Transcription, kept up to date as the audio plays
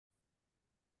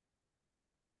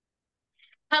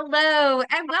Hello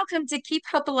and welcome to Keep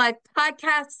Hope Alive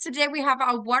podcast. Today we have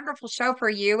a wonderful show for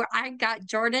you. I got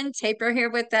Jordan Taper here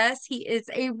with us. He is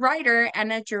a writer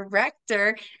and a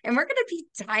director, and we're going to be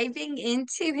diving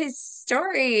into his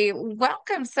story.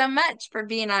 Welcome so much for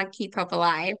being on Keep Hope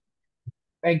Alive.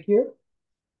 Thank you.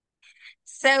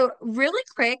 So, really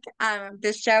quick,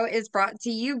 this show is brought to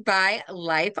you by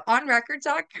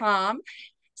lifeonrecord.com.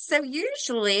 So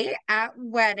usually at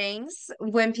weddings,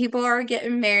 when people are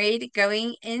getting married,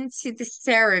 going into the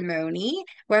ceremony,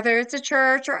 whether it's a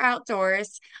church or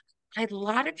outdoors, a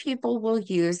lot of people will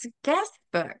use guest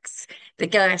books. The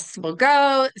guests will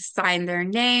go, sign their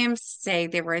names, say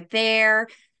they were there.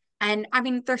 And I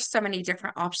mean, there's so many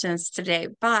different options today,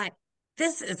 but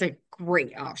this is a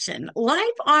great option.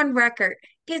 Life on Record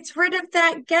gets rid of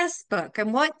that guest book.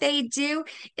 And what they do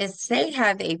is they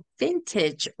have a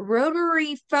vintage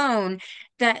rotary phone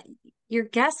that your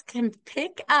guest can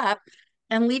pick up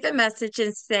and leave a message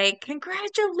and say,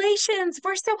 "Congratulations,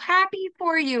 we're so happy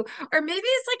for you." Or maybe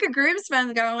it's like a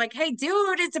groomsman going like, "Hey,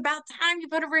 dude, it's about time you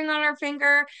put a ring on our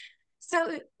finger."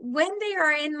 So when they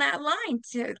are in that line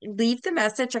to leave the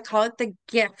message, I call it the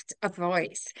gift of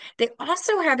voice. They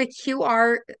also have a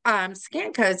QR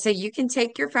scan code, so you can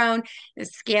take your phone and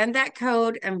scan that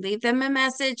code and leave them a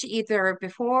message either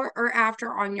before or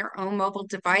after on your own mobile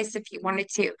device if you wanted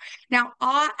to. Now,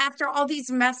 after all these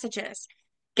messages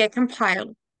get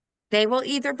compiled, they will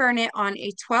either burn it on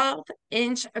a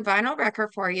 12-inch vinyl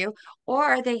record for you,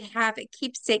 or they have a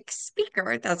keepsake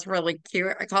speaker that's really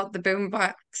cute. I call it the boom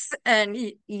box, and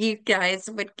you guys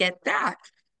would get that.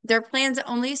 Their plans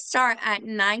only start at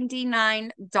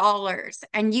 $99,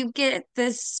 and you get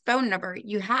this phone number.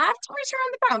 You have to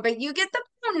return the phone, but you get the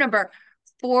phone number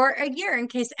for a year in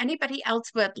case anybody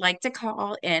else would like to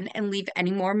call in and leave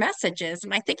any more messages.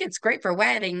 And I think it's great for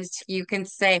weddings. You can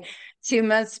say 2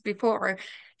 months before,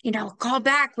 call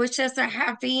back, wish us a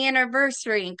happy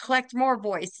anniversary, and collect more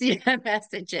voice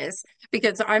messages.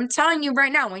 Because I'm telling you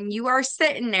right now, when you are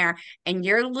sitting there and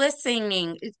you're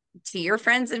listening to your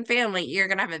friends and family, you're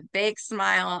going to have a big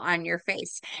smile on your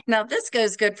face. Now, this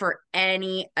goes good for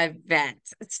any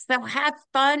event. So have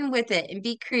fun with it and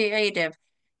be creative.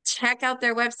 Check out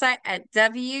their website at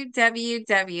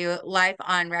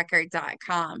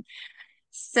www.lifeonrecord.com.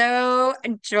 So,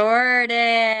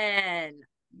 Jordan,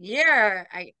 you're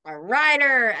a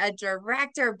writer, a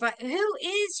director, but who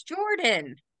is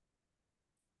Jordan?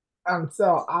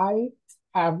 So I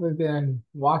have lived in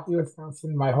Milwaukee,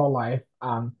 Wisconsin my whole life.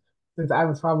 Since I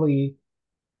was probably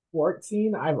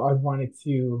 14, I've always wanted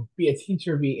to be a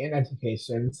teacher, be in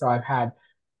education. So I've had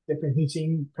different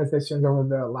teaching positions over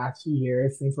the last few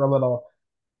years. Things were a little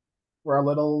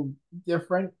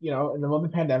different, in the middle of the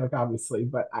pandemic, obviously,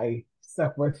 but I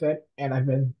stuck with it, and I've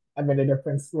been to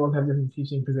different schools, have different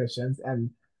teaching positions, and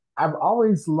I've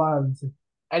always loved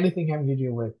anything having to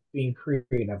do with being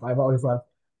creative. I've always loved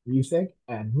music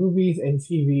and movies and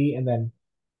TV, and then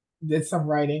did some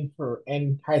writing for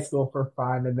in high school for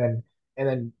fun, and then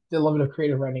did a little bit of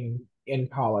creative writing in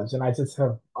college. And I just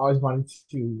have always wanted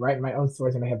to write my own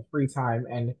stories when I have free time.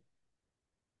 And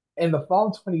in the fall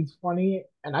of 2020,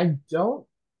 and I don't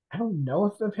know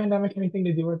if the pandemic had anything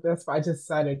to do with this, but I just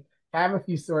decided I have a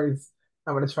few stories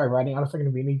I'm gonna try writing. I don't know if they're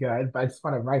gonna be any good, but I just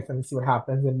want to write them and see what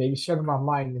happens and maybe share them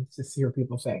online and just see what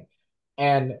people think.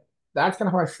 And that's kind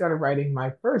of how I started writing my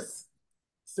first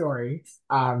story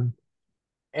in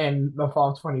the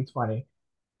fall of 2020.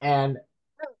 And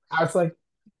I was like,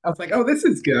 oh, this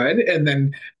is good. And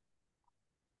then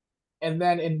in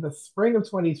the spring of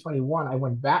 2021, I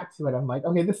went back to it. I'm like,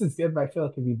 okay, this is good, but I feel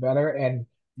it could be better. And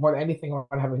more than anything, I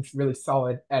want to have a really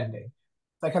solid ending.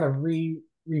 So I kind of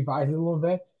revised it a little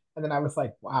bit. And then I was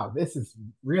like, wow, this is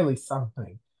really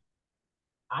something.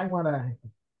 I wanna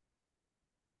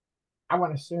I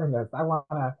wanna share this.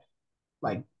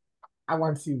 Like I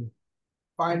want to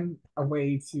find a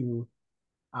way to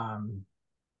um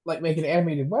like make an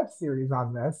animated web series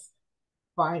on this,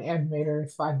 find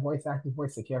animators, find voice actors,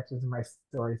 voice the characters in my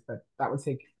stories, but that would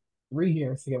take 3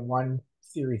 years to get one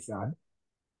series done.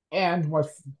 And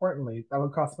most importantly, that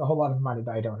would cost a whole lot of money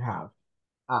that I don't have.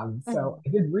 So Oh, I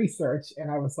did research and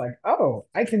I was like, oh,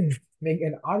 I can make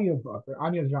an audiobook or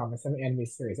audio drama, some anime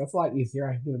series. That's a lot easier.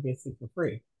 I can do it basically for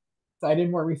free. So I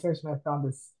did more research and I found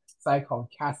this site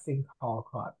called Casting Call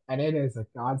Club. And it is a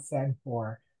godsend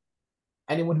for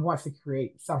anyone who wants to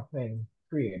create something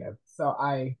creative. So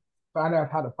I found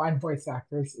out how to find voice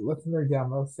actors, listen to their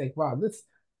demos, say, wow, this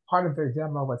part of their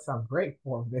demo would sound great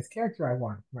for this character I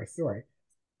want for my story.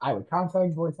 I would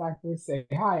contact voice actors, say,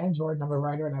 hi, I'm Jordan, I'm a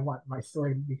writer, and I want my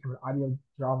story to become an audio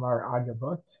drama or audio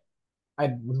book.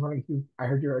 I was wondering if I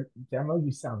heard your demo,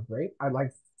 you sound great. I'd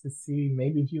like to see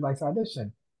maybe if you like to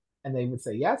audition. And they would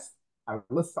say yes. I would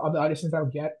list all the auditions I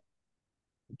would get,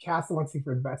 cast the one see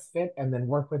for the best fit, and then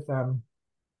work with them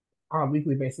on a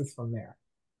weekly basis from there.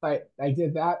 I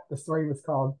did that. The story was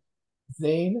called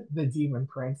Zane the Demon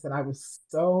Prince, and I was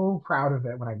so proud of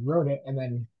it when I wrote it. And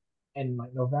then in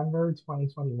like November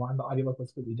 2021, the audiobook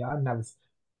was completely done, and I was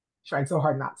trying so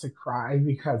hard not to cry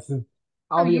because of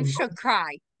Oh, all the you emo- should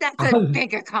cry. That's a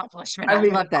big accomplishment. I I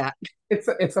mean, love that.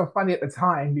 it's so funny at the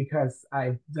time because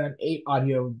I've done 8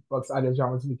 audiobooks, audio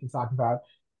dramas we can talk about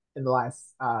in the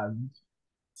last a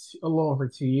little over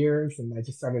 2 years, and I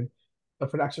just started the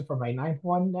production for my ninth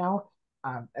one now.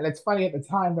 And it's funny at the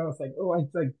time, I was like, oh,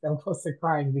 I'm close to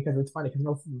crying because it's funny because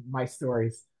most of my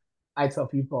stories, I tell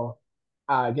people,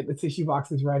 get the tissue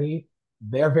boxes ready.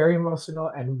 They're very emotional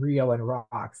and real and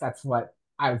rocks. That's what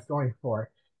I was going for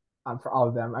all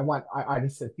of them. I want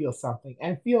artists to feel something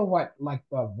and feel what like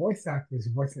the voice actors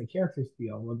voicing the characters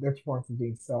feel with their performance of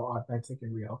being so authentic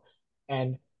and real.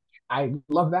 And I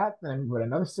love that. Then I wrote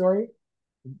another story,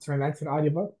 turned that into an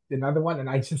audiobook, did another one, and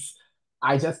I just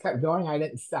kept going. I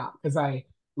didn't stop because I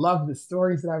love the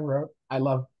stories that I wrote. I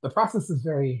love the process is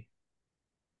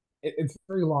it's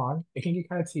very long. It can get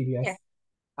kind of Yeah. tedious.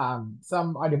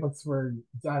 Some audiobooks were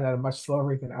done at a much slower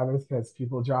rate than others because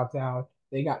people dropped out.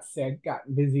 They got sick, got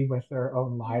busy with their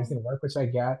own lives and work, which I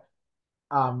get.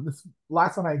 This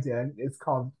last one I did is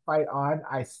called Fight On.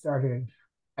 I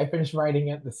finished writing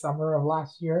it the summer of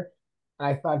last year, and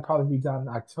I thought it'd probably be done in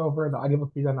October. The audiobook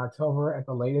would be done in October at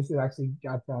the latest. It actually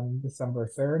got done December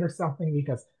 3rd or something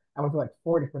because I went to like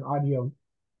 4 different audio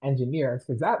engineers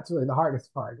because that's really the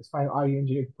hardest part is find an audio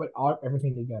engineer to put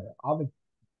everything together, all the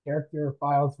character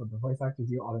files for the voice actors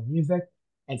do, all the music,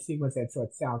 and sequence it so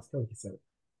it sounds cohesive.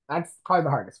 That's probably the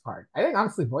hardest part. I think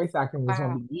honestly, voice acting was one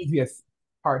Wow. of the easiest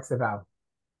parts about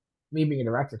me being a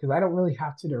director because I don't really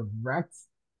have to direct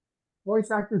voice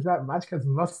actors that much because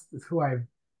most of who I've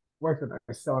worked with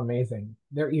are so amazing.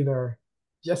 They're either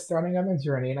just starting on their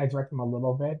journey and I direct them a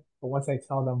little bit, but once I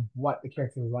tell them what the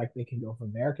character is like, they can go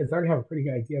from there because they already have a pretty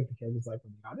good idea of the character's like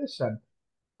from the audition.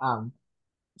 Um,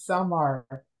 some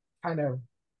kind of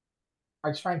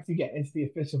are trying to get into the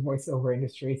official voiceover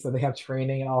industry, so they have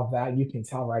training and all of that. You can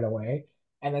tell right away.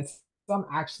 And then some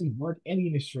actually work in the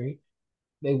industry.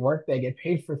 They work, they get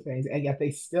paid for things, and yet they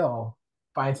still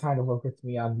find time to work with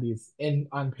me on these in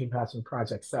unpaid passion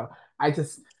projects. So I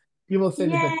just people say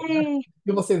that Yay.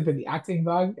 people say that the acting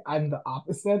bug. I'm the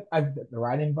opposite. I'm the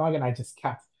writing bug, and I just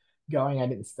kept going. I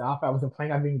didn't stop. I wasn't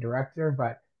planning on being a director,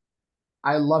 but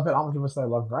I love it almost as much as I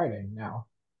love writing now.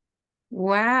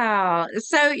 Wow.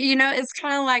 So, it's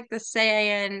kind of like the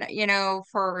saying,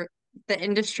 for the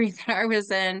industry that I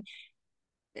was in,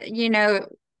 you know,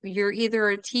 you're either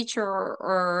a teacher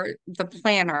or the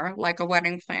planner, like a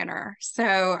wedding planner.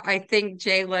 So I think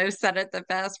J Lo said it the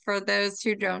best: for those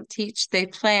who don't teach, they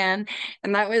plan.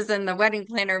 And that was in the wedding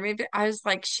planner. Maybe I was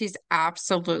like, she's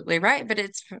absolutely right. But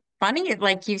it's funny,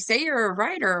 like you say, you're a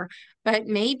writer, but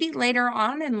maybe later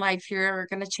on in life, you're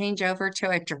going to change over to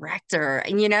a director.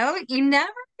 And you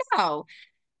never know,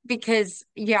 because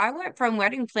yeah, I went from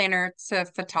wedding planner to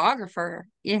photographer.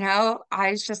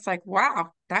 I was just like,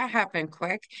 wow, that happened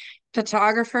quick.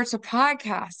 Photographer to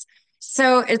podcast.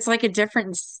 So it's like a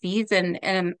different season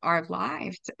in our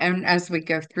lives. And as we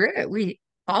go through it, we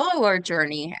follow our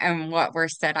journey and what we're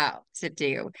set out to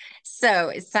do. So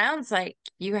it sounds like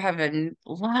you have a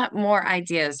lot more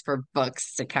ideas for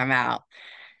books to come out.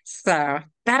 So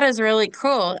that is really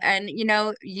cool. And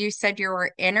you said you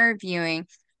were interviewing.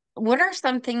 What are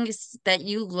some things that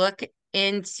you look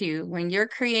into when you're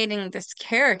creating this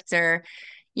character,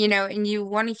 and you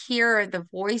want to hear the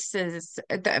voices,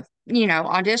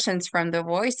 auditions from the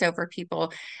voiceover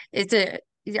people? Is it,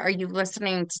 are you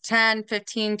listening to 10,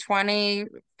 15, 20,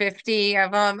 50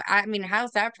 of them? I mean,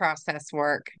 how's that process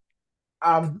work?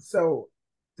 So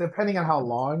depending on how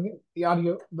long the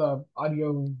audio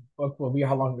book will be,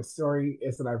 how long the story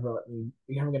is that I wrote, and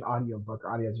becoming an audio book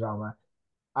or audio drama.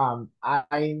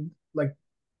 I like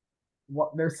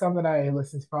what there's some that I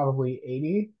listened to probably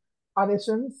 80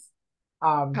 auditions.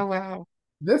 Um, Oh, wow.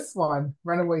 this one,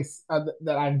 Runaways,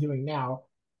 that I'm doing now,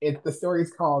 the story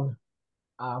is called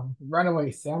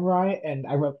Runaway Samurai, and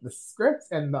I wrote the script,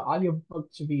 and the audiobook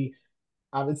should be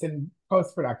it's in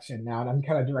post production now, and I'm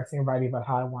kind of directing everybody about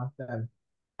how I want them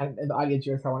and the audio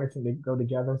engineers, how I want everything to go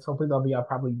together. So hopefully they'll be out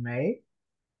probably May.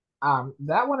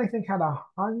 That one I think had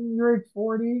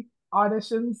 140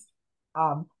 auditions.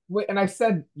 And I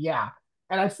said, yeah.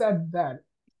 And I said that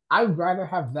I'd rather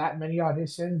have that many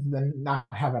auditions than not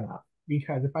have enough.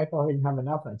 Because if I felt I didn't have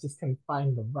enough, I just couldn't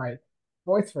find the right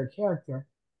voice for a character.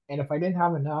 And if I didn't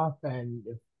have enough, and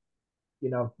if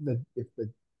the if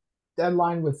the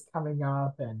deadline was coming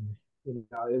up and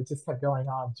it just kept going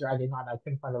on, dragging on. I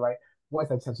couldn't find the right voice.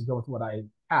 I just had to go with what I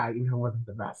had, even if it wasn't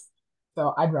the best.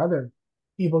 So I'd rather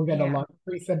people get a Yeah. lot,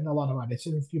 pre-send in a lot of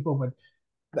auditions. People would,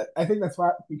 I think that's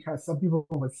why, because some people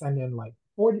would send in like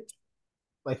 40,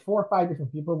 like 4 or 5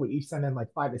 different people would each send in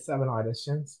like 5 to 7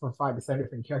 auditions for 5 to 7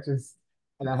 different characters,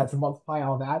 and I had to multiply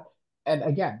all that. And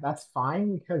again, that's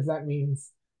fine because that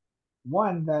means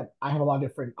one that I have a lot of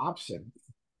different options,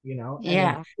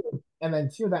 Yeah. and then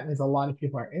two, that means a lot of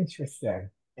people are interested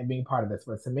in being part of this,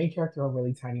 where it's a main character or a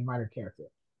really tiny minor character.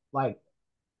 Like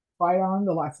Fight On,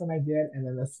 the last one I did, and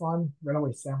then this one,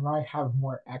 Runaway Samurai, have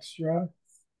more extra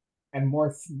and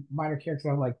more minor characters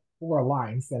have like 4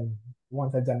 lines than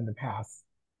ones I've done in the past.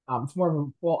 It's more of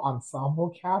a full ensemble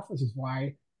cast, which is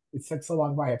why it took so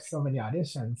long. Why I have so many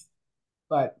auditions.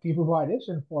 But people who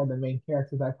audition for the main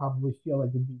characters, I probably feel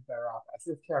like would be better off as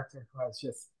this character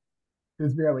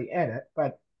who's barely in it.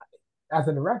 But as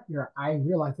a director, I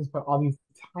realized this, but all these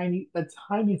the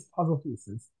tiniest puzzle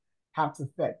pieces have to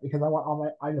fit because I want all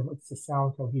my audiobooks to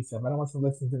sound cohesive. I don't want to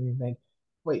listen to me and think,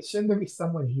 wait, shouldn't there be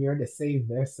someone here to say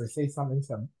this or say something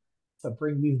to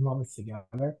bring these moments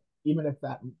together? Even if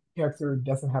that character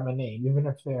doesn't have a name, even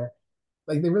if they're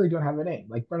like they really don't have a name.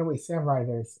 Like Runaway Samurai,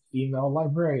 there's female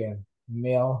librarian,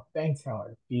 male bank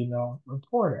teller, female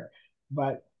reporter,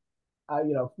 but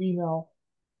female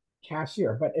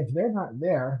cashier. But if they're not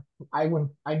there, I would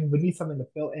need something to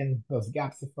fill in those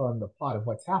gaps to fill in the plot of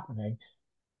what's happening.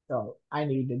 So I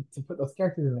needed to put those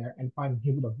characters in there and find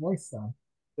people to voice them.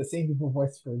 The same people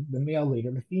voice for the male lead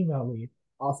or the female lead,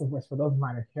 also voice for those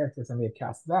minor characters, and they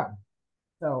cast them.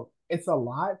 So it's a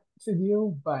lot to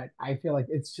do, but I feel like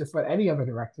it's just what any other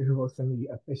director who works in the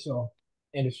official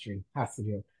industry has to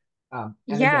do. And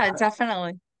again, Yeah,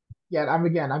 definitely. yeah,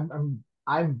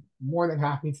 I'm more than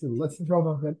happy to listen to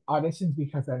all the auditions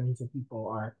because that means that people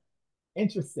are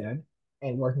interested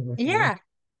in working with me, Yeah.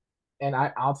 and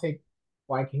I'll take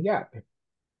what I can get.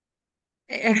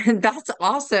 And that's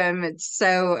awesome.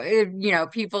 So,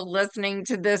 people listening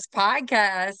to this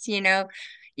podcast,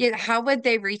 how would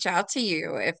they reach out to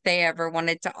you if they ever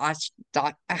wanted to I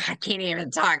can't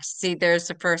even talk. See, there's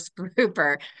the first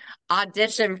grouper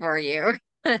audition for you.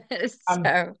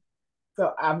 Um,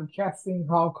 So, Casting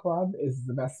Call Club is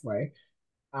the best way.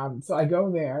 So I go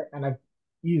there and I've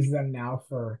used them now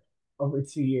for over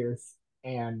 2 years,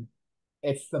 and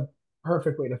it's the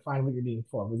perfect way to find what you're needing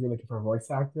for. Whether you're looking for a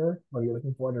voice actor, whether you're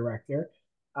looking for a director,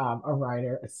 a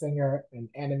writer, a singer, an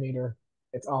animator,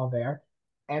 it's all there.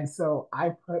 And so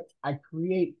I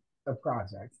create a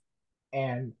project,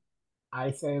 and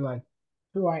I say like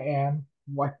who I am,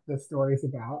 what the story is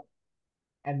about,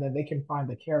 and then they can find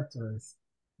the characters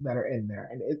that are in there.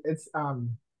 And it's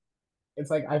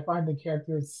like I find the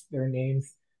characters, their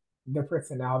names, their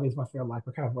personalities, what they're like,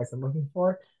 what kind of voice I'm looking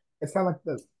for. It's kind of like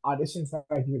the auditions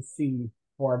that you would see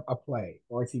for a play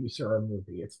or a TV show or a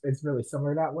movie. It's really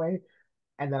similar that way.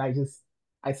 And then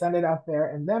I send it out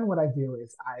there, and then what I do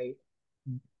is I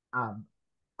um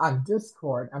on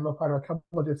Discord, I'm a part of a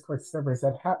couple of Discord servers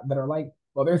that are like,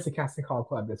 well, there's the Casting Call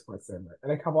Club Discord server,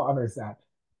 and a couple others that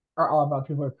are all about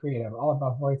people who are creative, all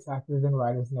about voice actors and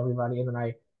writers and everybody. And then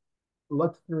I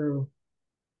look through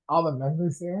all the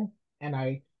members there, and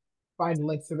I find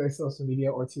links to their social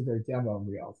media or to their demo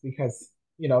reels because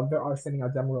they are sending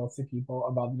out demo reels to people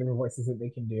about the different voices that they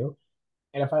can do.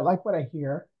 And if I like what I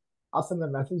hear, I'll send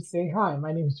them a message saying, "Hi,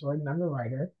 my name is Jordan. I'm the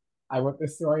writer. I wrote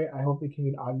this story. I hope it can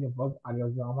be an audiobook, audio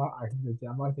drama. I heard the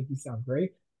demo. I think you sound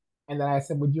great." And then I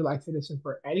said, "Would you like to audition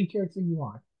for any character you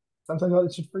want?" Sometimes I'll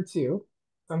audition for two.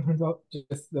 Sometimes I'll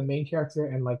just the main character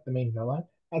and like the main villain.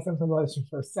 And sometimes I'll audition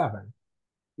for 7.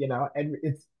 And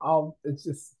it's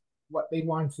just what they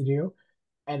want to do.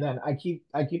 And then I keep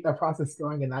that process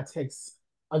going, and that takes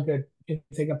can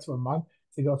take up to a month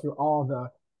to go through all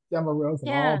the demo reels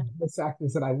and yeah. all the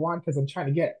actors that I want because I'm trying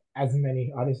to get as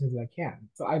many auditions as I can.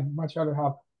 So I'd much rather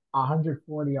have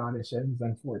 140 auditions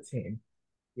than 14.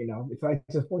 If I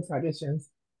just 14 auditions,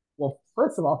 well,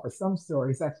 first of all, for some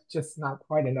stories, that's just not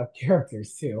quite enough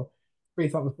characters too,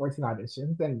 based on the 14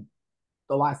 auditions. And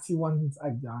the last 2 ones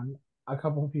I've done, a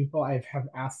couple of people I have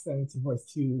asked them to voice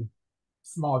 2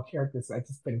 small characters. I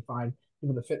just couldn't find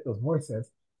people to fit those voices,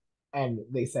 and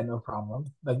they said no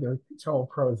problem. Like they're total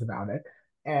pros about it.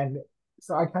 And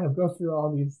so I kind of go through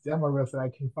all these demo reels that I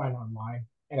can find online,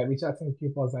 and I reach out to as many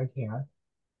people as I can,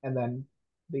 and then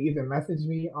they either message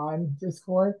me on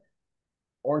Discord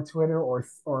or Twitter or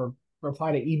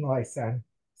reply to email I send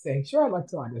saying, "Sure, I'd like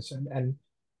to audition," and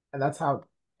that's how,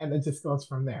 and it just goes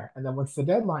from there. And then once the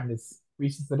deadline is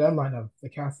reaches the deadline of the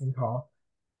casting call,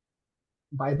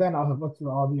 by then I'll have looked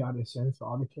through all the auditions for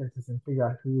all the characters and figure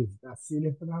out who is best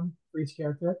suited for them for each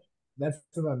character. Then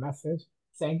send them a message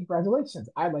saying, "Congratulations,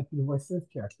 I'd like you to voice this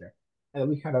character." And then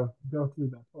we kind of go through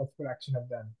the post production of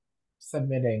them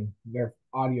submitting their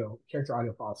character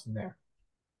audio files from there.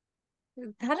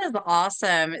 That is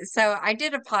awesome. So I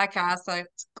did a podcast, of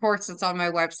course, it's on my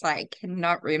website.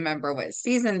 Cannot remember what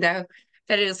season though,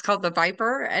 but it is called The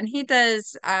Viper, and he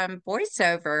does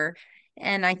voiceover,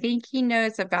 and I think he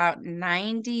knows about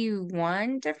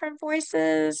 91 different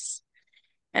voices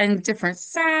and different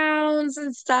sounds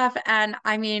and stuff. And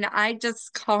I mean, I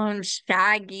just call him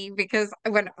Shaggy because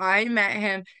when I met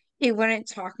him, he wouldn't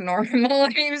talk normal.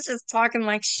 He was just talking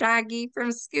like Shaggy from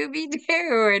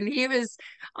Scooby-Doo, and he was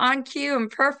on cue and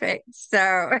perfect.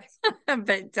 So,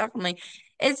 but definitely,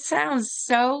 it sounds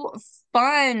so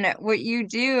fun what you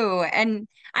do. And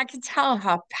I can tell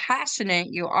how passionate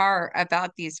you are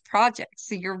about these projects.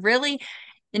 So you're really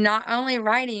not only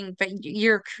writing, but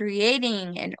you're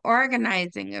creating and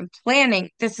organizing and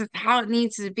planning. This is how it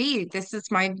needs to be. This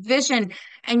is my vision.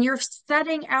 And you're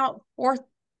setting out forth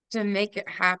to make it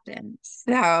happen.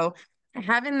 So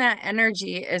having that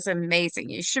energy is amazing.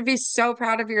 You should be so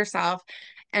proud of yourself.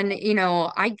 And,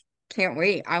 I can't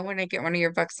wait. I want to get one of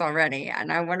your books already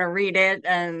and I want to read it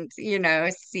and,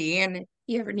 see. And if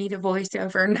you ever need a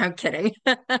voiceover, no kidding.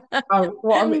 Well,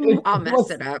 I mean, I'll mess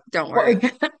it up. Don't well, worry.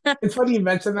 it's funny you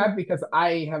mention that because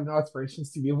I have no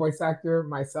aspirations to be a voice actor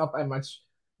myself. I much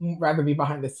rather be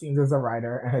behind the scenes as a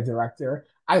writer and a director.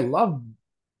 I love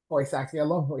voice acting. I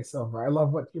love voiceover. I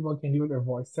love what people can do with their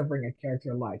voice to bring a character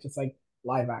to life, just like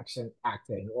live action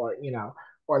acting, or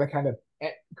or the kind of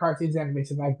cartoons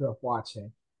animations I grew up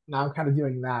watching. Now I'm kind of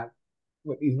doing that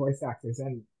with these voice actors,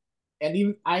 and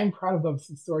even I am proud of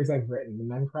the stories I've written,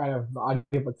 and I'm proud of the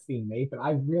audiobooks being made. But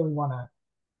I really want to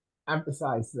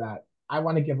emphasize that I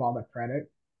want to give all the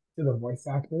credit to the voice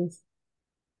actors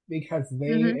because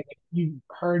Mhm.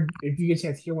 if you get a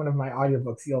chance to hear one of my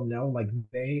audiobooks, you'll know like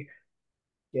they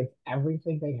give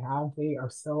everything they have. They are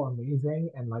so amazing.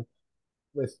 And like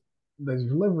with the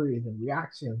deliveries and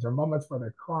reactions or moments where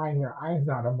they're crying their eyes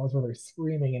out or moments where they're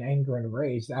screaming in anger and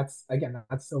rage, that's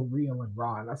so real and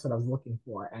raw. And that's what I was looking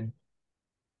for. And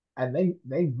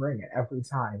they bring it every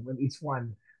time with each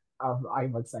one of the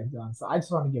iBooks I've done. So I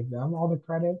just want to give them all the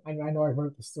credit. I mean, I know I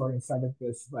wrote the story inside of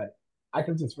this, but I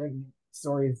could have just written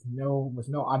stories with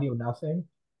no audio, nothing,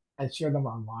 and share them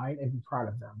online and be proud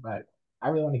of them. But I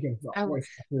really want to give the Oh, voice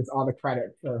actors all the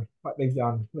credit for what they've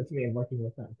done with me and working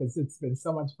with them because it's been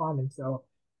so much fun and so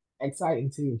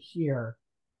exciting to hear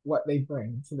what they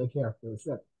bring to the characters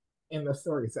that in the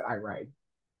stories that I write.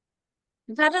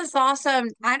 that is awesome.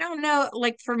 I don't know,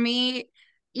 like for me,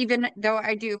 even though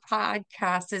I do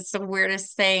podcasts, it's the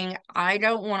weirdest thing. I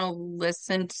don't want to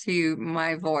listen to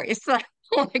my voice. Like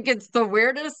it's the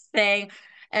weirdest thing.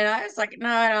 And I was like, no,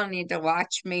 I don't need to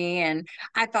watch me. And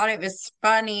I thought it was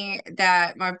funny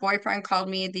that my boyfriend called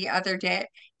me the other day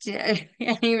and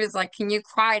he was like, can you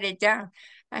quiet it down?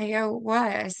 I go, what?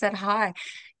 I said, hi.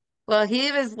 Well,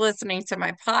 he was listening to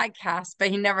my podcast, but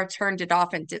he never turned it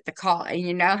off and did the call. And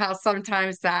you know how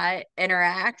sometimes that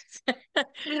interacts.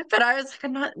 But I was like,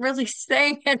 I'm not really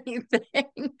saying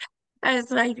anything. I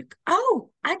was like, oh,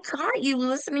 I caught you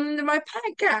listening to my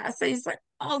podcast. And he's like,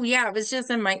 oh yeah, it was just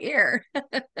in my ear.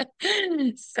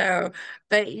 So,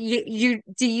 but do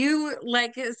you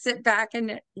like sit back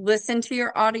and listen to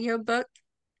your audiobook?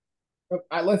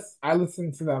 I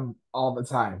listen to them all the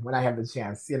time when I have the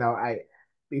chance. I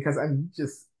because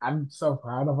I'm so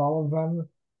proud of all of them.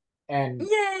 And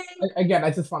Yay! again, I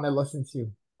just want to listen to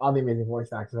all the amazing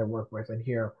voice actors I work with and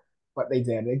hear what they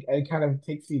did. It kind of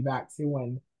takes me back to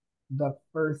when the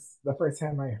first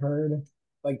time I heard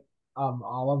like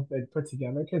all of it put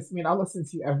together. Because I mean, I'll listen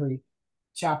to every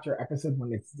chapter episode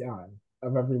when it's done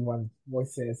of everyone's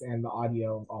voices and the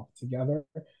audio all together.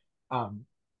 Um,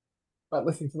 but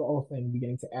listening to the whole thing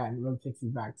beginning to end really takes me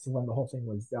back to when the whole thing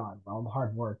was done, all the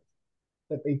hard work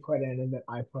that they put in and that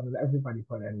I put in, that everybody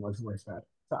put in was worth it.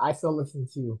 So I still listen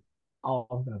to all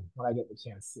of them when I get the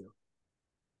chance to.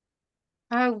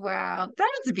 Oh, wow.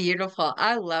 That is beautiful.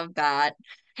 I love that.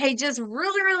 Hey, just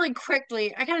really, really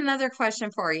quickly, I got another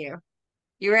question for you.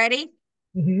 You ready?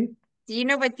 Mm-hmm. Do you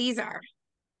know what these are?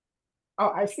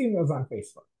 Oh, I've seen those on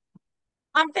Facebook.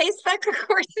 On Facebook, of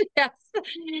course, yes.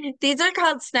 These are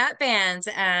called snap bands,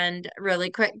 and really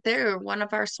quick, they're one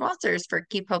of our sponsors for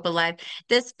Keep Hope Alive.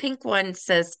 This pink one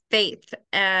says faith,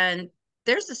 and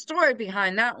there's a story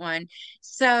behind that one.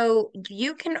 So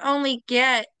you can only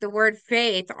get the word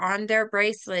faith on their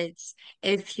bracelets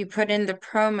if you put in the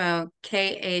promo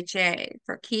KHA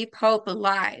for Keep Hope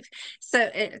Alive. So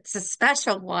it's a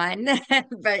special one,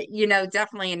 but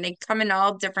definitely, and they come in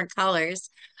all different colors.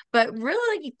 But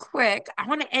really quick, I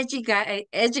want to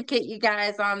educate you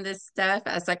guys on this stuff,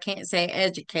 as I can't say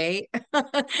educate.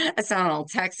 I sound a little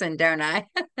Texan, don't I?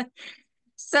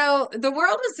 So the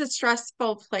world is a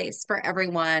stressful place for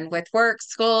everyone with work,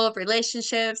 school,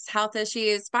 relationships, health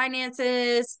issues,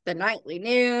 finances, the nightly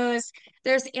news.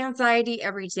 There's anxiety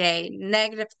every day.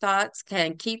 Negative thoughts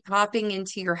can keep popping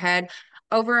into your head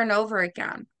over and over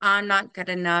again. I'm not good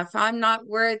enough. I'm not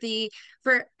worthy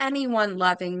for anyone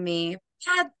loving me.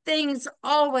 Bad things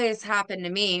always happen to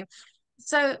me.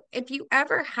 So, if you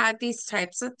ever had these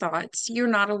types of thoughts, you're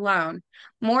not alone.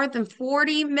 More than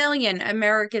 40 million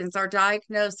Americans are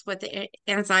diagnosed with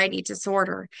anxiety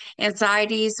disorder.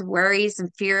 Anxieties, worries,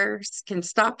 and fears can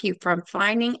stop you from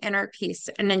finding inner peace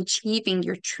and achieving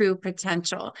your true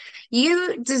potential.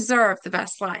 You deserve the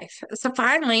best life. So,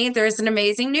 finally, there's an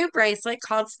amazing new bracelet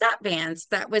called Step Bands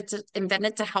that was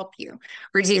invented to help you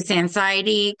reduce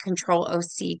anxiety, control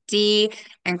OCD,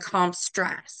 and calm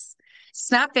stress.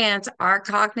 Snap bands are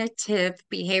cognitive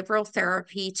behavioral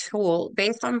therapy tool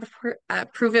based on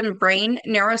proven brain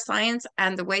neuroscience,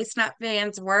 and the way Snap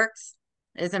bands works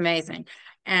is amazing.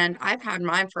 And I've had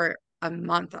mine for a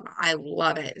month and I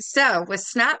love it. So with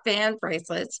Snap band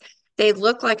bracelets, they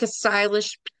look like a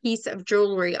stylish piece of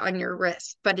jewelry on your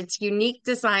wrist, but its unique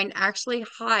design actually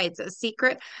hides a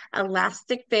secret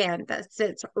elastic band that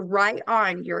sits right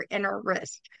on your inner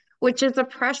wrist, which is a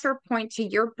pressure point to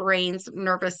your brain's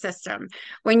nervous system.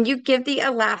 When you give the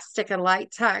elastic a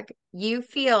light tug, you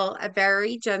feel a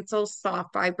very gentle,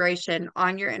 soft vibration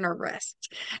on your inner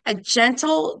wrist. A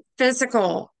gentle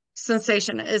physical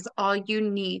sensation is all you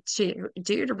need to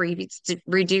do to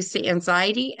reduce the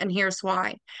anxiety. And here's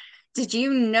why. Did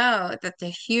you know that the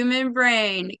human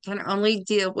brain can only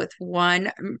deal with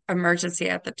one emergency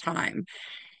at the time?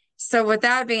 So, with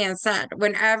that being said,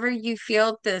 whenever you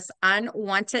feel this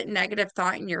unwanted negative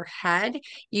thought in your head,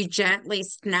 you gently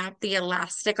snap the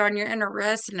elastic on your inner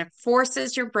wrist and it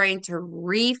forces your brain to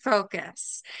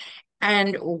refocus.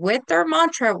 And with their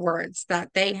mantra words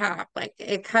that they have, like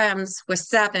it comes with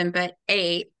seven, but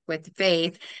eight with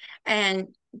faith. And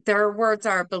their words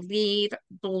are believe,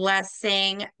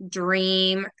 blessing,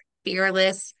 dream,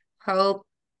 fearless, hope,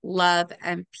 love,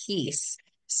 and peace.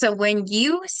 So when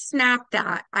you snap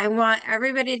that, I want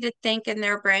everybody to think in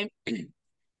their brain, I'm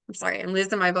sorry, I'm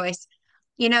losing my voice.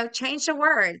 Change the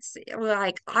words.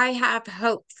 Like, I have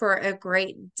hope for a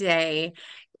great day.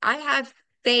 I have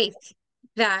faith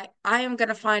that I am going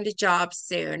to find a job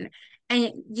soon.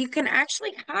 And you can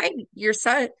actually hide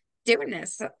yourself doing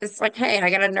this. It's like, hey, I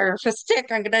got a nervous tick.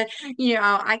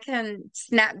 I can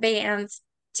snap bands,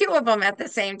 two of them at the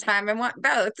same time. I want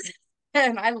both.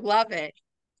 And I love it.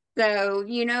 So,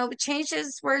 change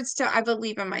his words to I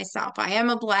believe in myself. I am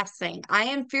a blessing. I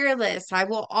am fearless. I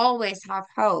will always have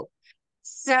hope.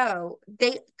 So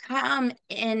they come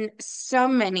in so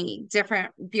many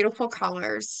different beautiful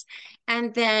colors.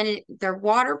 And then they're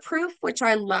waterproof, which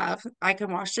I love. I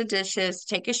can wash the dishes,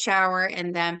 take a shower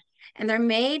in them. And they're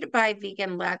made by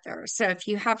vegan leather. So if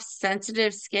you have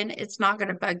sensitive skin, it's not going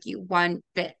to bug you one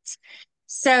bit.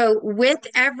 So with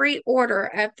every order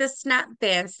of the snap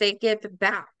bands, they give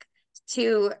back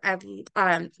to a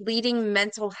leading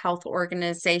mental health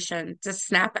organization to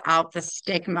snap out the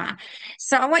stigma.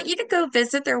 So I want you to go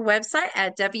visit their website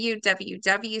at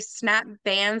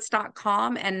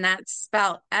www.snapbands.com, and that's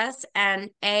spelled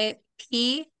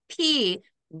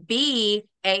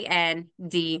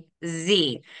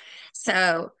SNAPPBANDZ.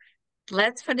 So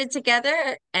let's put it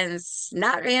together and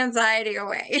snap anxiety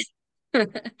away.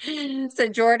 So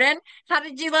Jordan, how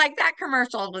did you like that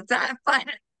commercial? Was that fun?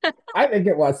 I think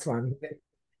it was fun.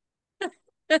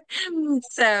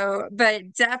 So,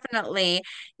 but definitely.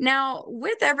 Now,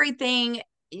 with everything,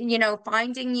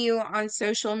 finding you on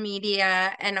social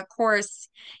media, and of course,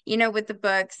 with the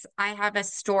books, I have a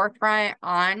storefront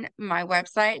on my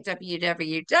website,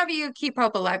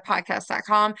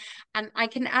 www.keephopealivepodcast.com, and I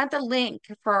can add the link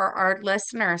for our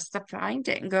listeners to find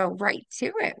it and go right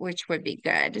to it, which would be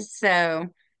good. So,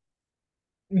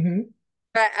 Hmm.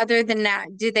 but other than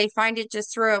that, do they find it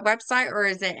just through a website or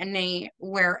is it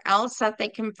anywhere else that they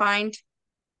can find?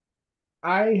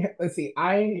 Let's see.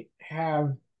 I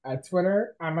have a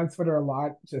Twitter. I'm on Twitter a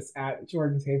lot, just at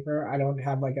jordantaper. I don't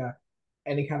have like a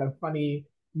any kind of funny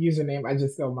username. I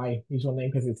just go my usual name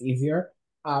because it's easier.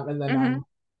 Um, and then Hmm. um,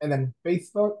 and then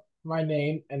Facebook, my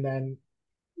name, and then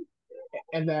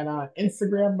and then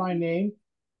Instagram, my name.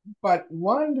 But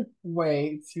one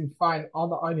way to find all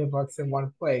the audiobooks in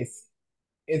one place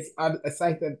is a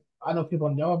site that I don't know if people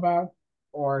know about,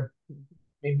 or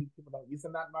maybe people don't use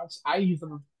them that much. I use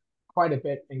them quite a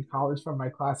bit in college from my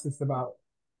classes about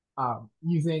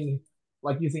using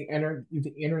using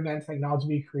internet technology to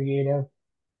be creative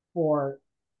for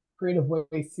creative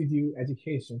ways to do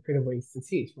education, creative ways to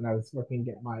teach when I was working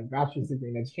to get my bachelor's degree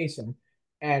in education.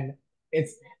 And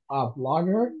it's a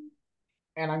blogger,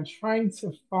 and I'm trying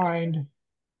to find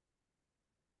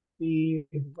the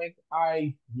link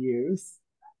I use.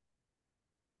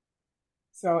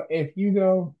 So if you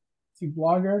go to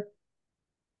Blogger,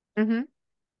 Hmm.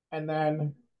 and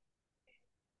then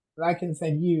I can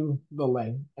send you the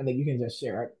link, and then you can just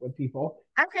share it with people.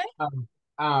 Okay. Um,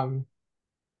 um,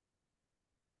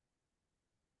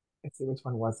 let's see, which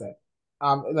one was it?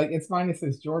 Like it's mine. It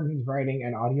says Jordan's writing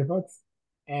and audiobooks,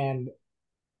 and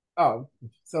oh,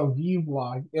 so view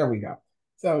blog. There we go.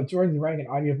 So Jordan's writing and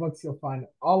audiobooks. You'll find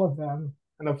all of them.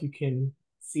 I don't know if you can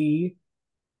see.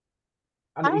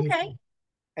 I don't know if you can Okay. see,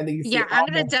 and then you see Yeah, I'm all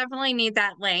gonna the. definitely need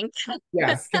that link.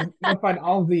 Yes, because you'll find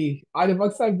all the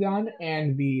audiobooks I've done,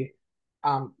 and the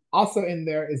also in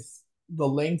there is the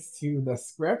links to the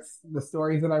scripts, the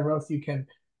stories that I wrote. So you can,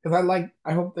 because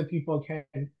I hope that people can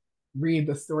read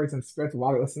the stories and scripts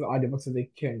while they listen to the audiobooks, so they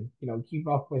can keep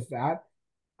up with that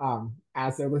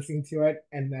as they're listening to it.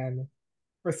 And then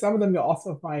for some of them, you'll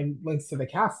also find links to the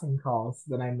casting calls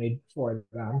that I made for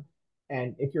them.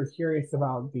 And if you're curious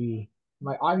about the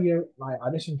my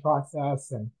audition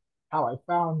process and how I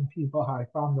found people, how I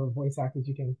found the voice actors,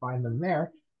 you can find them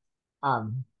there.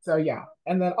 So yeah,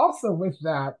 and then also with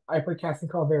that, I put casting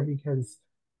call there because,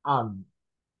 um,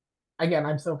 again,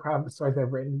 I'm so proud of the stories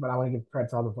I've written, but I want to give credit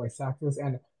to all the voice actors.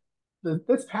 And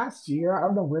this past year, I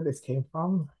don't know where this came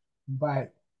from,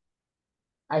 but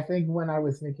I think when I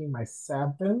was making my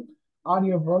seventh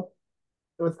audiobook,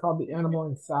 it was called The Animal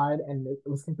Inside, and it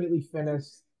was completely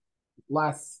finished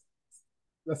last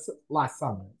last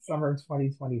summer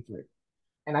 2023.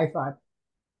 And I thought,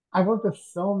 I worked with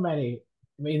so many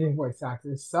amazing voice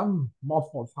actors, some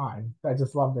multiple times. I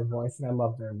just love their voice and I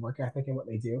love their work ethic and what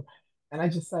they do. And I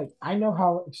just like I know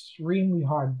how extremely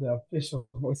hard the official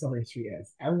voiceover industry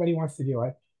is. Everybody wants to do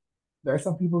it. There are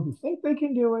some people who think they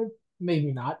can do it,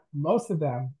 maybe not. Most of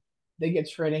them, they get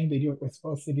training, they do what they're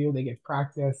supposed to do, they get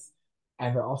practice,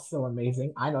 and they're all so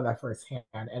amazing. I know that firsthand.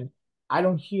 And I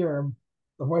don't hear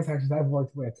the voice actors I've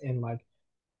worked with in like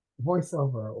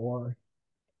voiceover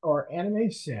or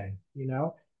animation, you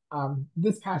know.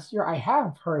 This past year I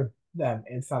have heard them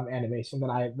in some animation that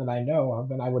I know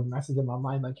of, and I would message them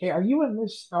online like, "Hey, are you in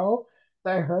this show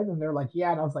that I heard?" And they're like,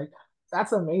 "Yeah," and I was like,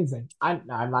 "That's amazing." I'm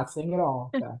not saying at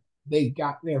all that they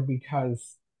got there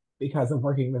because of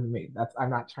working with me.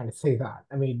 I'm not trying to say that.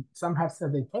 I mean, some have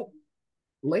said they put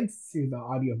links to the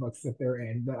audiobooks that they're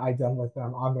in that I done with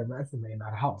them on their resume, and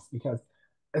that helps because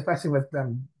especially with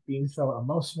them being so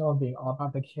emotional, being all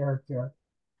about the character,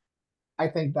 I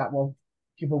think that will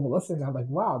people will listen and like,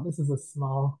 wow, this is a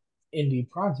small indie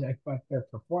project, but they're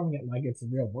performing it like it's a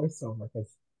real voiceover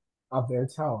because of their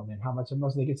tone and how much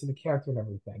emotion they get to the character and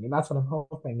everything. And that's what I'm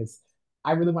hoping is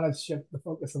I really want to shift the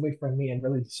focus away from me and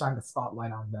really shine the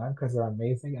spotlight on them because they're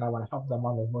amazing and I want to help them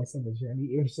on their voiceover journey.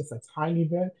 It was just a tiny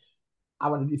bit, I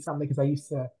want to do something because I used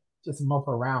to just mope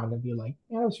around and be like,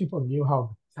 yeah, those people knew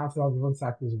how talented all the voice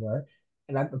actors were.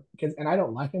 And I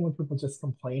don't like it when people just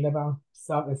complain about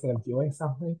stuff instead of doing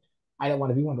something. I don't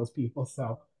want to be one of those people.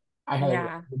 So I had an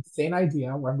Yeah. insane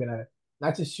idea where I'm gonna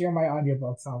not just share my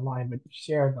audiobooks online, but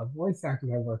share the voice actors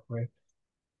I work with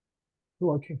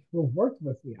who have worked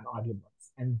with me on audiobooks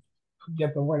and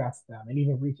get the word out to them and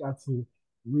even reach out to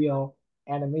real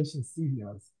animation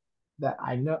studios that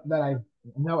I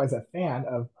know as a fan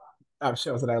of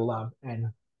shows that I love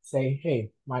and say,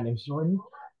 hey, my name's Jordan.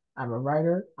 I'm a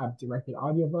writer. I've directed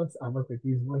audiobooks. I work with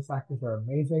these voice actors who are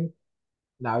amazing.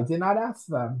 Now, I did not ask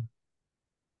them,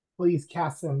 please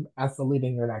cast him as the lead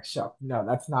in your next show. No,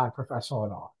 that's not professional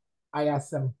at all. I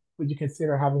asked them, would you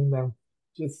consider having them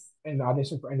just in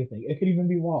audition for anything? It could even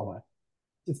be Walla,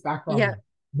 just Yeah. background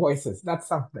voices. That's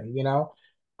something, you know?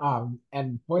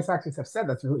 And voice actors have said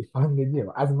that's really fun to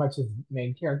do. As much as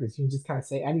main characters, you can just kind of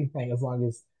say anything as long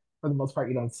as, for the most part,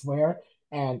 you don't swear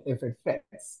and if it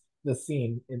fits the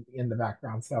scene in the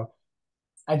background. So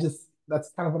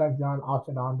that's kind of what I've done off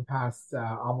and on the past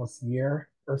almost year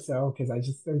or so because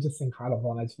they're just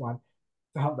incredible and I just want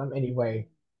to help them any way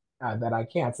that I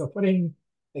can. So putting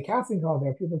the casting call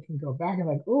there, people can go back and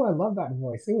like, oh, I love that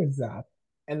voice. Who is that?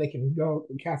 And they can go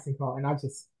to casting call and not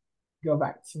just go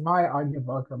back to my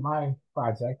audiobook or my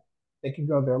project. They can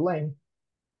go their link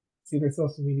see their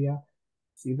social media,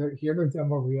 hear their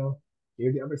demo reel,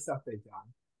 hear the other stuff they've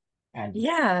done, and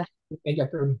Yeah.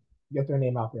 get their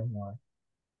name out there more.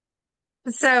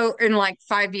 So in like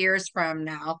 5 years from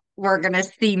now, we're gonna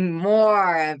see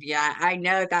more of you. I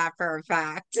know that for a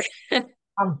fact.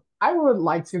 I would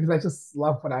like to because I just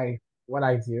love what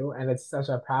I do, and it's such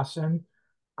a passion.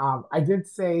 I did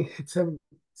say to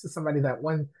somebody that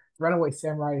when Runaway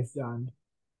Samurai is done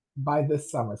by this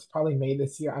summer, it's probably May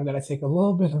this year, I'm gonna take a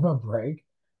little bit of a break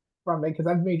from it because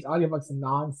I've made audiobooks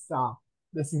nonstop.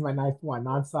 This is my ninth one,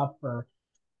 nonstop for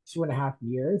 2.5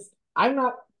 years. I'm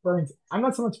not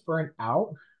so much burnt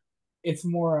out. It's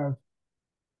more of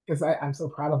because I'm so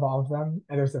proud of all of them,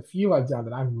 and there's a few I've done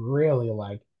that I'm really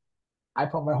like I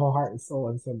put my whole heart and soul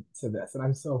into this, and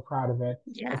I'm so proud of it.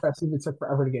 Yeah. Especially if it took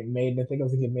forever to get made, and I think it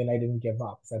was gonna get made, I didn't give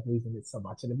up because I believe in it so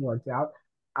much, and it worked out.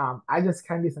 I just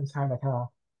kind of need some time to kind of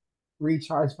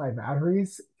recharge my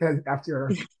batteries because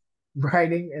after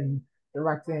writing and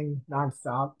directing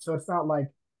nonstop, so it's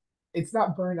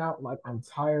not burnout. Like I'm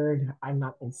tired, I'm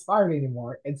not inspired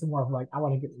anymore. It's more of like I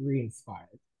want to get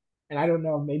re-inspired, and I don't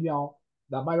know. Maybe I'll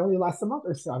that might only last a month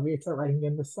or so. I may start writing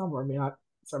in the summer. I may not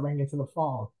start writing into the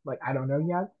fall. Like I don't know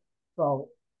yet. So,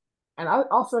 and I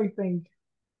also think,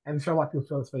 and I'm sure a lot of people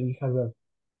feel this way because of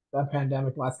the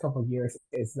pandemic last couple of years,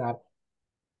 is that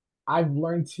I've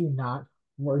learned to not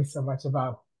worry so much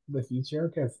about the future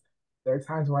because there are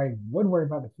times where I would worry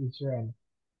about the future and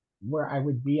where I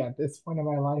would be at this point in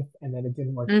my life, and then it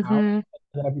didn't work out. Hmm. And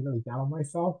then I'd be really down on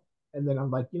myself. And then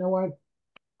I'm like, you know what?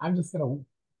 I'm just gonna.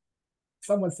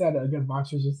 Someone said a good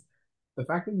mantra is just the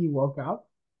fact that you woke up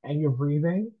and you're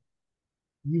breathing,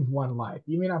 you've won life.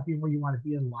 You may not be where you want to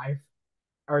be in life,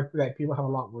 or that people have a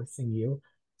lot worse than you.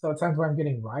 So at times where I'm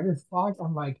getting writer's block,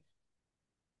 I'm like,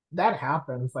 that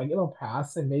happens. Like it'll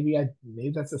pass, and maybe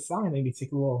that's a sign. Maybe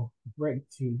take a little break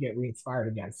to get re-inspired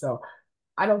again. So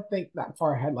I don't think that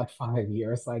far ahead, like 5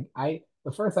 years. The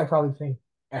first I probably think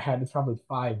ahead is probably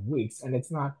 5 weeks, and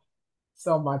it's not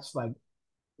so much like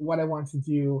what I want to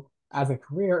do as a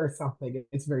career or something.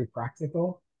 It's very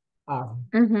practical.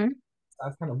 Hmm.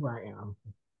 That's kind of where I am.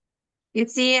 You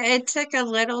see, it took a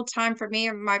little time for me.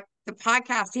 The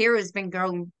podcast here has been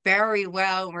going very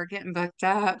well. We're getting booked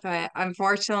up, but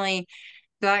unfortunately,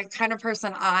 the kind of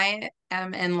person I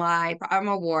am in life, I'm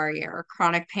a warrior, a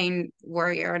chronic pain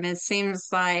warrior, and it seems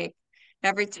like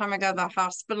every time I go to the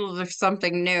hospital, there's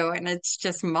something new, and it's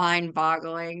just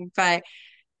mind-boggling. But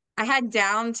I had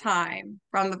downtime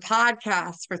from the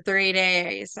podcast for 3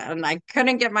 days and I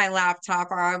couldn't get my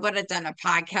laptop, or I would have done a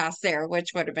podcast there,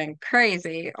 which would have been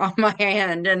crazy on my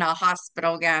end in a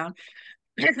hospital gown.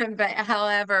 But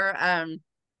however,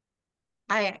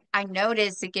 I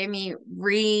noticed it gave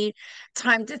me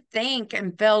time to think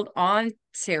and build on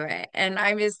to it. And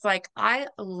I was like, I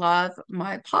love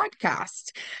my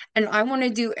podcast and I want to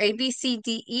do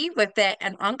ABCDE with it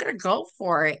and I'm gonna go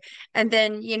for it. And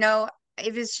then,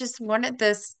 it was just one of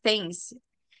those things,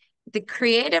 the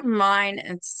creative mind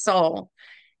and soul.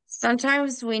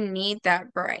 Sometimes we need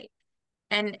that break.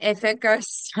 And if it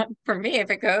goes, for me, if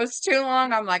it goes too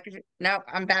long, I'm like, nope,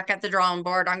 I'm back at the drawing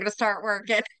board. I'm going to start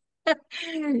working.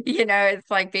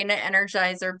 It's like being an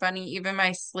energizer bunny. Even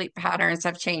my sleep patterns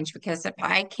have changed because if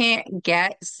I can't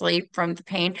get sleep from the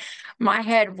pain, my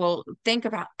head will think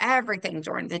about everything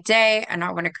during the day. And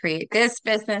I want to create this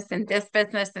business and this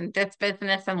business and this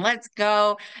business and let's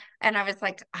go. And I was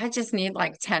like, I just need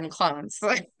like 10 clones,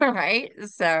 right?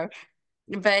 So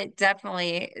but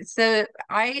definitely so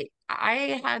I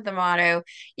had the motto,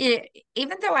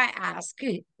 even though I ask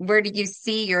where do you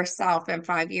see yourself in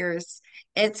 5 years,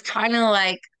 it's kind of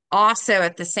like also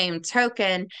at the same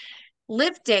token,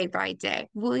 live day by day.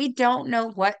 We don't know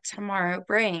what tomorrow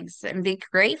brings and be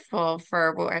grateful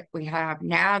for what we have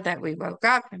now that we woke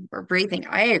up and we're breathing.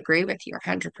 I agree with you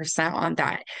 100% on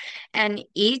that. And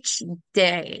each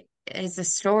day is a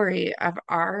story of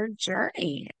our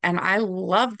journey. And I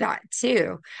love that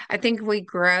too. I think we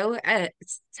grow as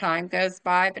time goes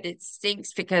by, but it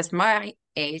stinks because my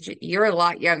age, you're a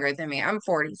lot younger than me. I'm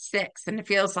 46, and it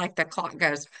feels like the clock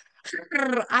goes.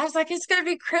 I was like, it's going to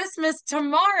be Christmas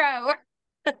tomorrow.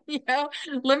 you know,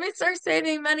 Let me start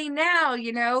saving money now,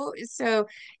 So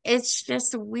it's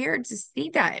just weird to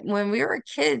see that. When we were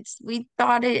kids, we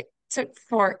thought it took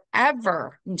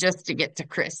forever just to get to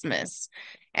Christmas.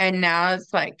 And now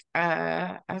it's like,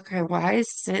 okay, why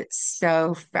is it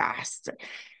so fast?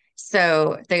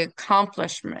 So the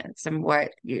accomplishments and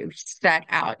what you set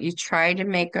out, you try to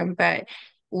make them, but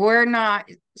we're not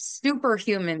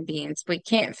superhuman beings. We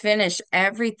can't finish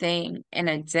everything in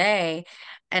a day.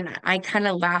 And I kind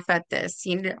of laugh at this.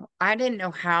 I didn't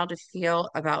know how to feel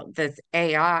about this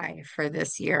AI for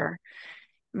this year,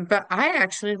 but I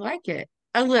actually like it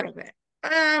a little bit.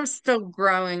 I'm still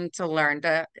growing to learn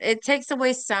to, it takes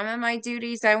away some of my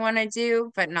duties I want to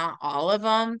do, but not all of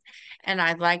them. And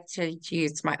I like to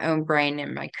use my own brain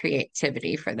and my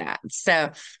creativity for that.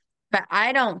 So, but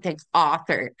I don't think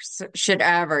authors should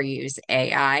ever use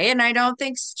AI, and I don't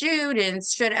think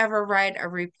students should ever write a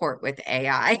report with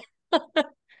AI.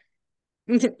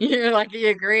 You're like, you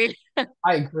agree?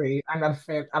 I agree. I'm not a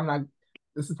fan. I'm not.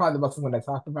 This is probably the most when I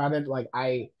talk about it. Like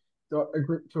I don't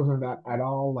agree with that at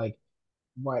all. Like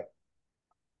what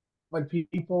what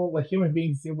people, what human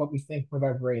beings do, what we think with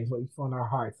our brains, what we feel in our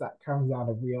hearts, that comes out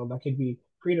of real. That could be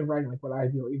creative writing, like what I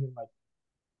do, or even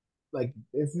like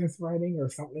business writing or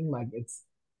something. Like it's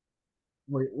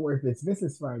where if it's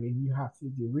business writing, you have to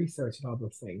do research and all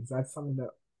those things. That's something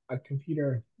that a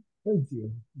computer could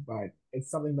do, but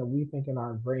it's something that we think in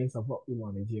our brains of what we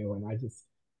want to do. And I just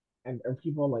and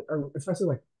people like, or especially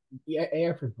like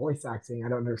AI for voice acting, I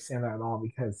don't understand that at all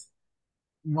because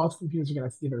most computers are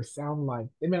gonna either sound like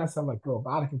they may not sound like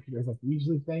robotic computers like we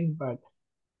usually think, but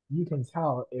you can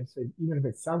tell if it, even if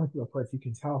it sounds like a real person, you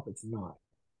can tell if it's not.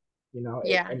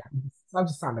 Yeah. And I'm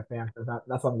just not a fan of that.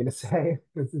 That's what I'm gonna say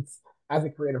because it's as a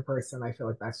creative person, I feel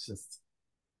like that's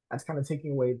kind of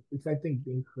taking away because I think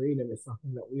being creative is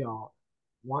something that we all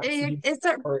want to be. It's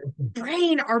our Or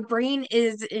brain. Our brain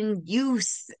is in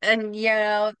use, and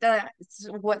that's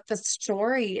what the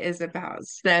story is about.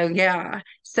 So yeah,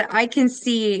 so I can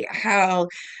see how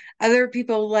other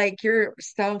people like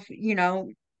yourself,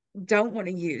 don't want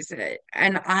to use it,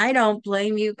 and I don't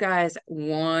blame you guys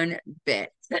one bit.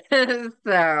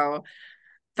 So.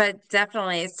 But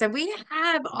definitely. So we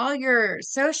have all your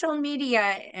social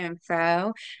media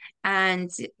info, and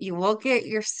you will get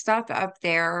your stuff up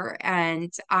there.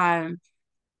 And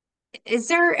is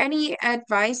there any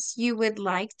advice you would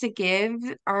like to give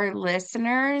our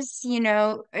listeners?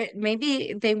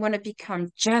 Maybe they want to become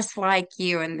just like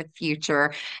you in the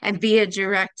future and be a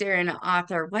director and an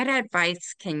author. What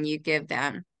advice can you give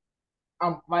them?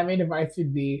 my main advice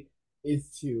would be is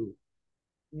to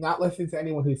not listen to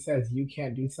anyone who says you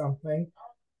can't do something.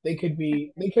 They could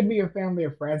be your family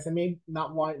or friends and may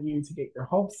not want you to get your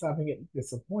hopes up and get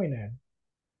disappointed.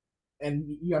 And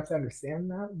you have to understand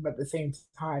that, but at the same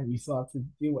time, you still have to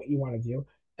do what you want to do.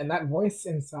 And that voice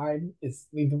inside is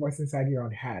leave the voice inside your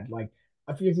own head. Like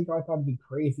a few years ago, I thought it'd be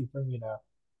crazy for me to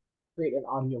create an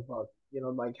audiobook.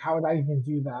 Like how would I even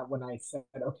do that when I said,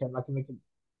 okay, I'm not gonna make an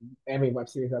anime web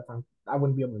series that time. I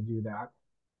wouldn't be able to do that.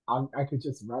 I could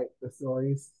just write the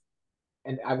stories,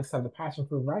 and I just have the passion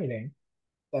for writing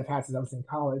that passes. I was in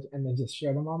college, and then just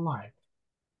share them online.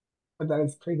 But that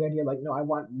is a crazy idea. Like, no, I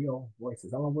want real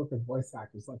voices. I want to work with voice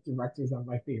actors, like directors on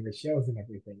my favorite shows and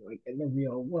everything, like in the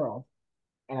real world.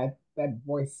 And that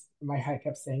voice in my head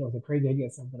kept saying it was a crazy idea,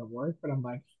 it's not gonna work. But I'm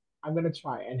like, I'm gonna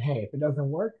try. And hey, if it doesn't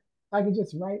work, I can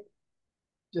just write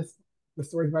just the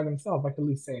stories by themselves. I can at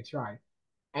least say I tried.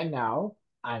 And now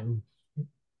I'm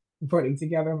putting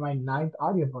together my ninth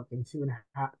audiobook in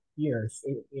 2.5 years,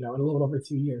 in a little over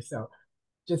 2 years. So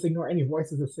just ignore any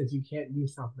voices that says you can't do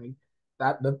something.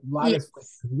 That the loudest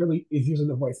voice Yes. really is usually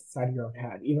the voice inside of your own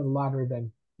head, even louder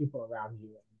than people around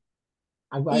you.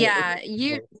 I'm glad it Yeah, was the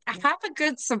you voice. have a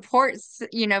good support,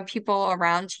 people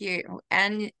around you.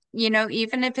 And,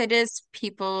 even if it is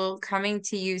people coming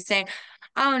to you saying,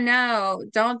 oh no,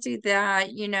 don't do that,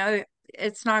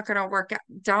 it's not going to work out.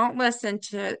 Don't listen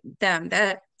to them.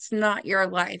 That's not your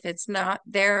life. It's not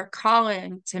their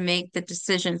calling to make the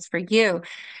decisions for you.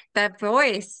 That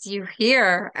voice you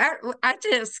hear. I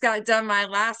just got done my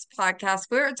last podcast.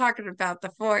 We were talking about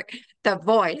the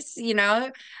voice, and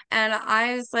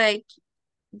I was like,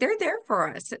 they're there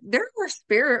for us. They're our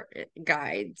spirit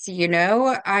guides,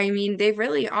 I mean, they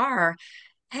really are.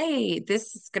 Hey,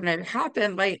 this is gonna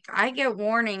happen. Like, I get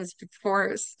warnings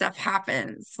before stuff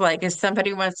happens. Like, if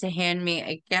somebody wants to hand me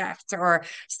a gift or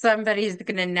somebody's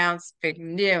gonna announce big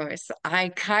news, I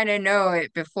kind of know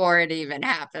it before it even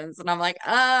happens. And I'm like,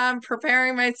 I'm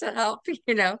preparing myself,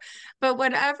 you know. But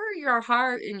whatever your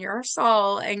heart and your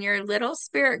soul and your little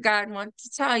spirit guide wants to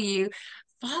tell you,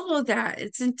 follow that.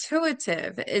 It's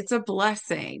intuitive. It's a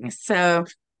blessing. So,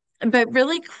 but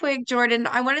really quick, Jordan,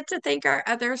 I wanted to thank our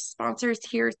other sponsors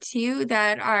here too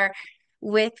that are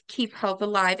with Keep Hope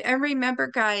Alive. And remember,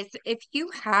 guys, if you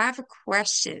have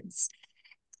questions,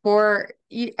 us,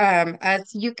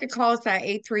 you could call us at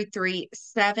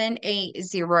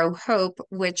 833-780 HOPE,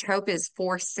 which HOPE is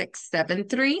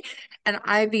 4673. And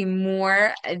I'd be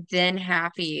more than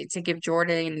happy to give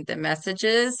Jordan the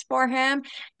messages for him,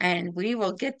 and we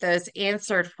will get those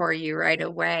answered for you right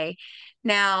away.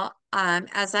 Now,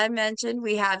 as I mentioned,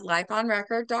 we have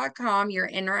lifeonrecord.com, your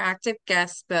interactive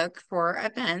guest book for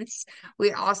events.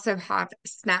 We also have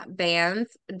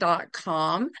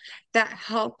snapbands.com that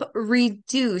help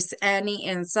reduce any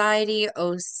anxiety,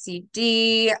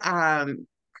 OCD,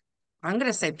 I'm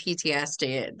gonna say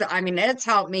PTSD. I mean, it's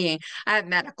helped me. I have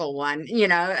medical one,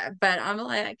 but I'm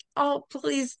like, oh,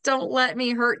 please don't let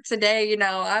me hurt today.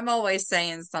 I'm always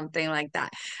saying something like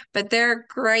that. But they're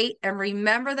great. And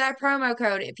remember that promo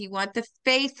code if you want the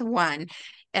faith one.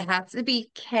 It has to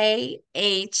be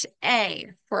KHA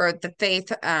for the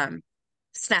faith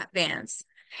snap bands.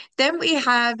 Then we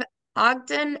have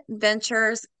Ogden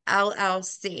Ventures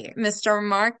LLC. Mr.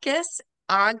 Marcus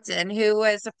Ogden, who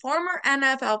was a former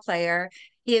NFL player.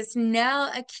 He is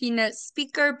now a keynote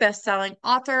speaker, best-selling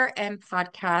author, and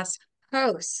podcast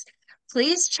host.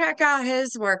 Please check out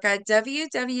his work at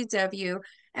www.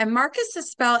 And Marcus is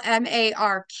spelled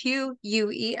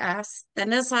Marqueus,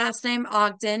 then his last name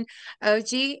Ogden,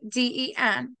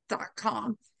 OGDEN.com.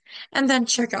 And then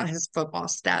check out his football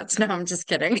stats. No, I'm just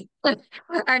kidding.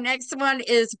 Our next one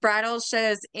is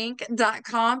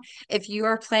bridalshowsinc.com. If you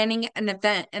are planning an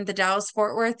event in the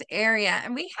Dallas-Fort Worth area,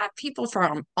 and we have people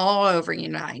from all over the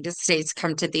United States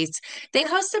come to these, they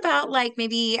host about like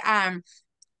maybe 5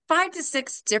 to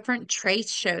 6 different trade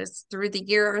shows through the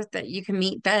year that you can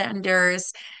meet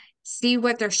vendors, see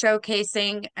what they're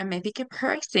showcasing, and maybe get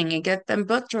pricing and get them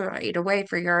booked right away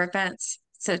for your events.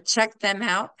 So check them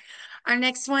out. Our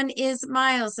next one is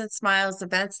Miles and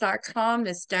smilesevents.com.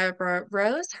 Miss Deborah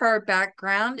Rose. Her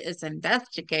background is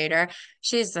investigator.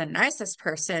 She's the nicest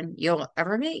person you'll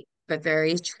ever meet, but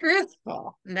very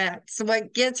truthful. That's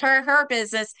what gets her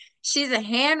business. She's a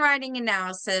handwriting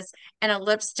analysis and a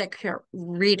lipstick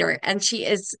reader, and she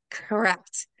is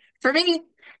correct. For me,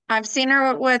 I've seen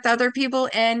her with other people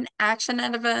in action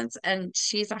at events, and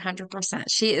she's 100%.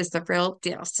 She is the real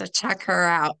deal. So check her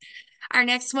out. Our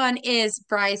next one is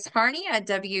Bryce Harney at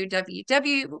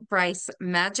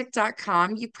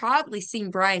www.brycemagic.com. You've probably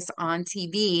seen Bryce on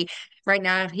TV. Right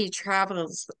now, he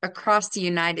travels across the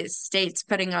United States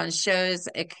putting on shows.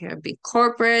 It could be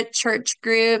corporate, church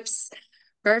groups,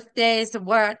 birthdays,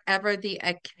 whatever the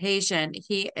occasion.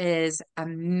 He is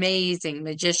amazing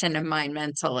magician and mind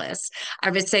mentalist.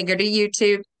 I would say go to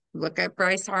YouTube, look at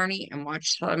Bryce Harney, and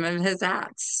watch some of his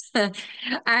acts.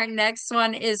 Our next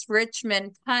one is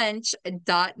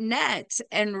richmondpunch.net.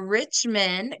 And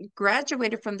Richmond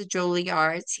graduated from the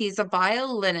Juilliard. He's a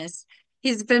violinist.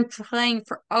 He's been playing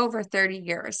for over 30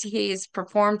 years. He's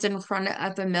performed in front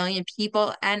of 1 million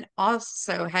people and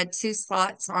also had 2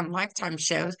 slots on Lifetime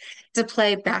shows to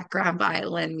play background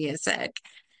violin music.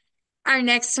 Our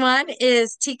next one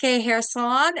is TK Hair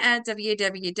Salon at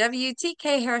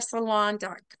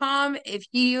www.tkhairsalon.com. If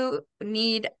you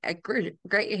need a great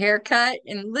haircut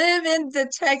and live in the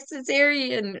Texas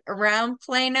area and around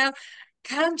Plano,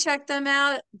 come check them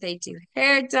out. They do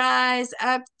hair dyes,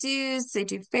 updos, they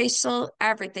do facial,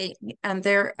 everything, and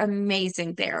they're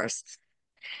amazing there.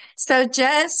 So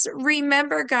just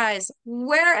remember, guys,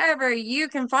 wherever you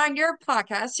can find your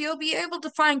podcast, you'll be able to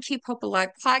find Keep Hope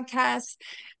Alive podcast.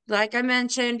 Like I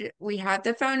mentioned, we have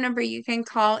the phone number you can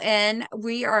call in.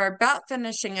 We are about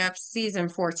finishing up season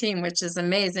 14, which is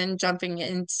amazing, jumping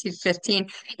into 15.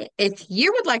 If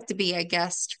you would like to be a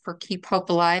guest for Keep Hope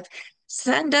Alive,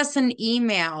 send us an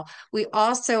email. We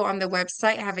also on the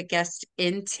website have a guest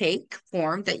intake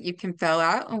form that you can fill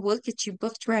out, and we'll get you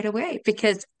booked right away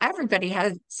because everybody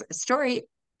has a story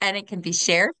and it can be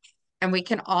shared and we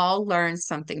can all learn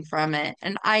something from it.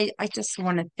 And I just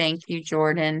want to thank you,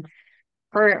 Jordan,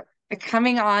 for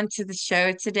coming on to the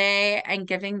show today and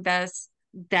giving us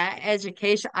that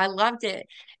education. I loved it.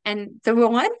 And the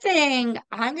one thing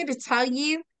I'm going to tell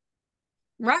you,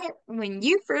 right when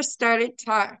you first started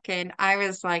talking, I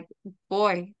was like,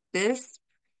 boy, this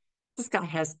guy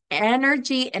has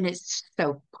energy and it's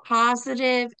so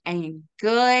positive and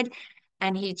good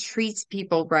and he treats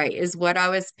people right is what I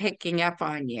was picking up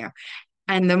on you.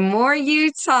 And the more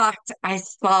you talked, I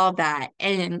saw that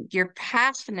and you're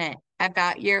passionate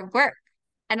about your work.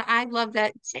 And I love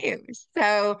that too.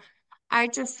 So I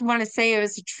just want to say it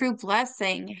was a true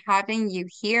blessing having you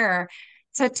here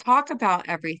to talk about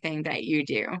everything that you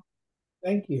do.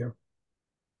 Thank you.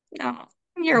 Oh,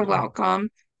 you're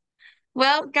welcome.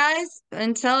 Well, guys,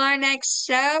 until our next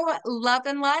show, love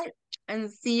and light, and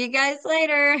see you guys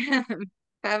later.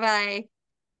 Bye bye.